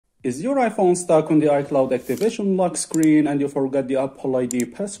Is your iPhone stuck on the iCloud activation lock screen and you forgot the Apple ID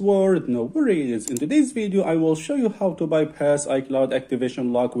password? No worries. In today's video, I will show you how to bypass iCloud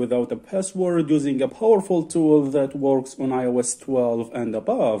activation lock without a password using a powerful tool that works on iOS 12 and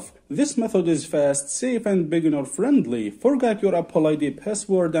above. This method is fast, safe, and beginner friendly. Forgot your Apple ID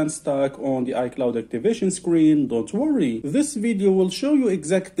password and stuck on the iCloud activation screen? Don't worry. This video will show you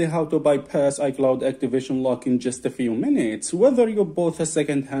exactly how to bypass iCloud activation lock in just a few minutes. Whether you bought a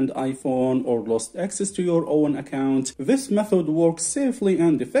second-hand iPhone or lost access to your own account, this method works safely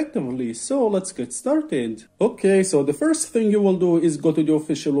and effectively. So let's get started. Okay, so the first thing you will do is go to the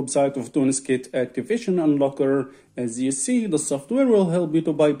official website of TunesKit Activation Unlocker. As you see, the software will help you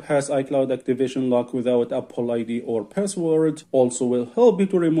to bypass iCloud activation lock without Apple ID or password. Also will help you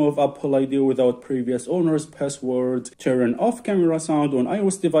to remove Apple ID without previous owner's password, turn off camera sound on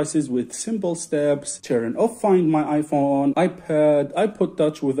iOS devices with simple steps, turn off Find My iPhone, iPad, iPod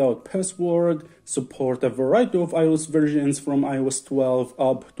Touch without password, support a variety of iOS versions from iOS 12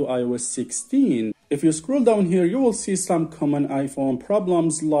 up to iOS 16. If you scroll down here, you will see some common iPhone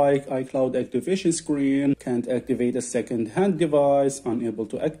problems like iCloud activation screen, can't activate a second-hand device, unable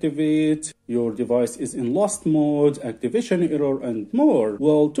to activate, your device is in lost mode, activation error, and more.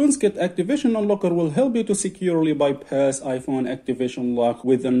 Well, TunesKit Activation Unlocker will help you to securely bypass iPhone activation lock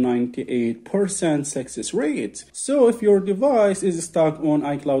with a 98% success rate. So if your device is stuck on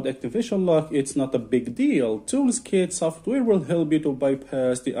iCloud activation lock, it's not a big deal. TunesKit software will help you to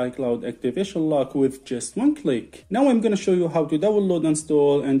bypass the iCloud activation lock with just one click. Now I'm going to show you how to download,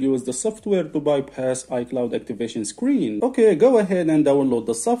 install, and use the software to bypass iCloud activation screen. Okay, go ahead and download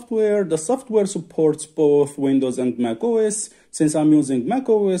the software. The software supports both Windows and macOS. Since I'm using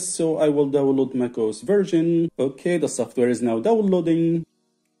macOS, so I will download macOS version. Okay, the software is now downloading.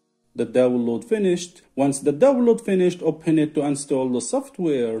 The download finished. Once the download finished, open it to install the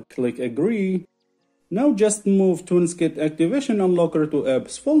software. Click agree. Now just move TunesKit Activation Unlocker to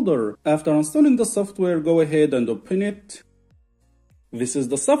Apps folder. After installing the software, go ahead and open it. This is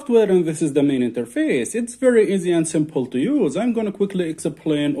the software and this is the main interface. It's very easy and simple to use. I'm going to quickly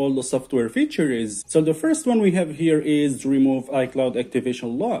explain all the software features. So the first one we have here is remove iCloud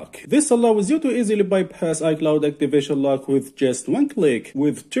activation lock. This allows you to easily bypass iCloud activation lock with just one click.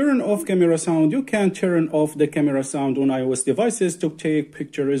 With turn off camera sound, you can turn off the camera sound on iOS devices to take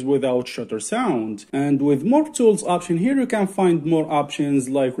pictures without shutter sound. And with more tools option here, you can find more options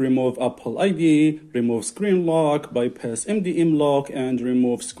like remove Apple ID, remove screen lock, bypass MDM lock, and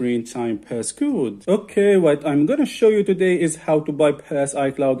remove screen time passcode. Okay, what I'm gonna show you today is how to bypass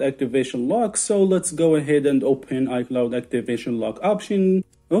iCloud activation lock. So let's go ahead and open iCloud activation lock option.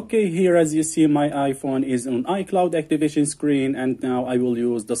 Okay, here as you see, my iPhone is on iCloud activation screen, and now I will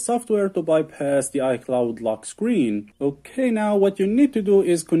use the software to bypass the iCloud lock screen. Okay, now what you need to do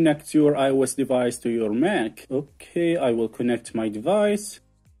is connect your iOS device to your Mac. Okay, I will connect my device.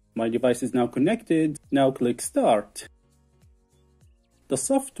 My device is now connected. Now click start. The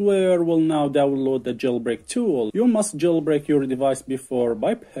software will now download the jailbreak tool. You must jailbreak your device before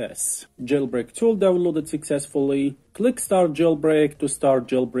bypass. Jailbreak tool downloaded successfully. Click start jailbreak to start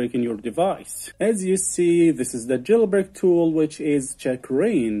jailbreaking your device. As you see, this is the jailbreak tool, which is check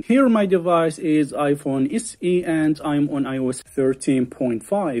rain. Here my device is iPhone SE and I'm on iOS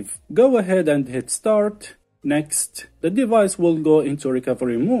 13.5. Go ahead and hit start. Next, the device will go into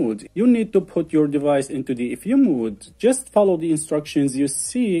recovery mode. You need to put your device into the DFU mode. Just follow the instructions you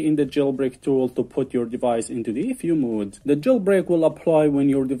see in the jailbreak tool to put your device into the DFU mode. The jailbreak will apply when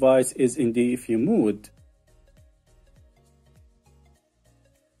your device is in the DFU mode.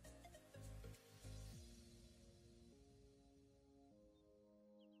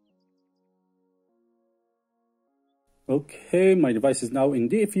 Okay, my device is now in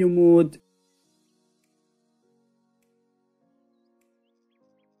DFU mode.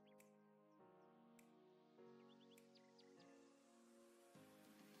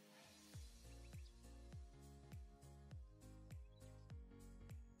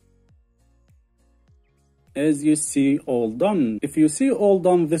 As you see, all done. If you see all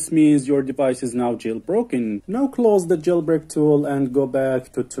done, this means your device is now jailbroken. Now close the jailbreak tool and go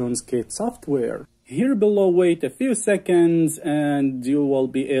back to TunesKit software. Here below, wait a few seconds and you will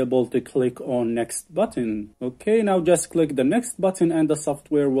be able to click on next button. Okay, now just click the next button and the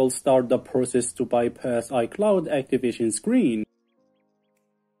software will start the process to bypass iCloud activation screen.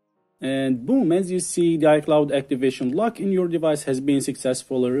 And boom, as you see, the iCloud activation lock in your device has been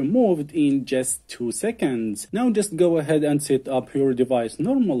successfully removed in just 2 seconds. Now just go ahead and set up your device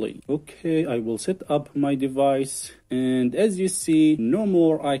normally. Okay, I will set up my device. And as you see, no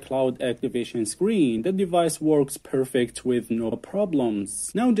more iCloud activation screen. The device works perfect with no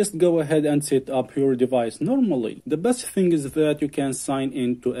problems. Now just go ahead and set up your device normally. The best thing is that you can sign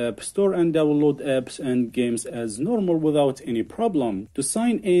into AppStore and download apps and games as normal without any problem. To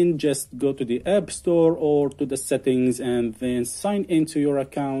sign in, just go to the App Store or to the settings and then sign into your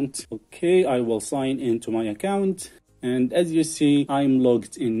account. Okay, I will sign into my account. And as you see, I'm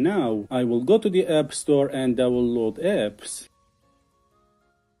logged in now. I will go to the App Store and download apps.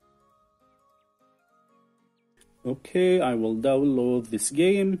 Okay, I will download this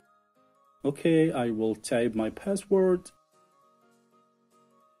game. Okay, I will type my password.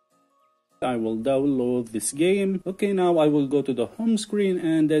 I will download this game. Okay, now I will go to the home screen,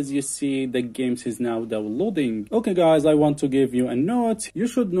 and as you see, the games is now downloading. Okay guys, I want to give you a note. You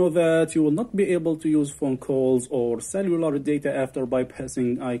should know that you will not be able to use phone calls or cellular data after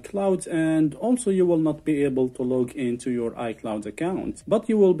bypassing iCloud, and also you will not be able to log into your iCloud account. But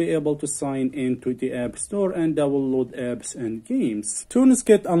you will be able to sign into the App Store and download apps and games.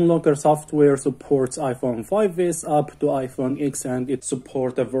 TunesKit Unlocker software supports iPhone 5s up to iPhone X, and it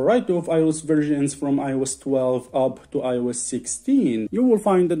supports a variety of iOS versions from iOS 12 up to iOS 16. You will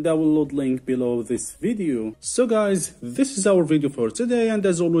find the download link below this video. So guys, this is our video for today, and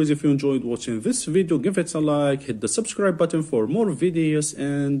as always, if you enjoyed watching this video, give it a like, hit the subscribe button for more videos,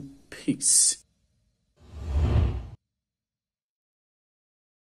 and peace.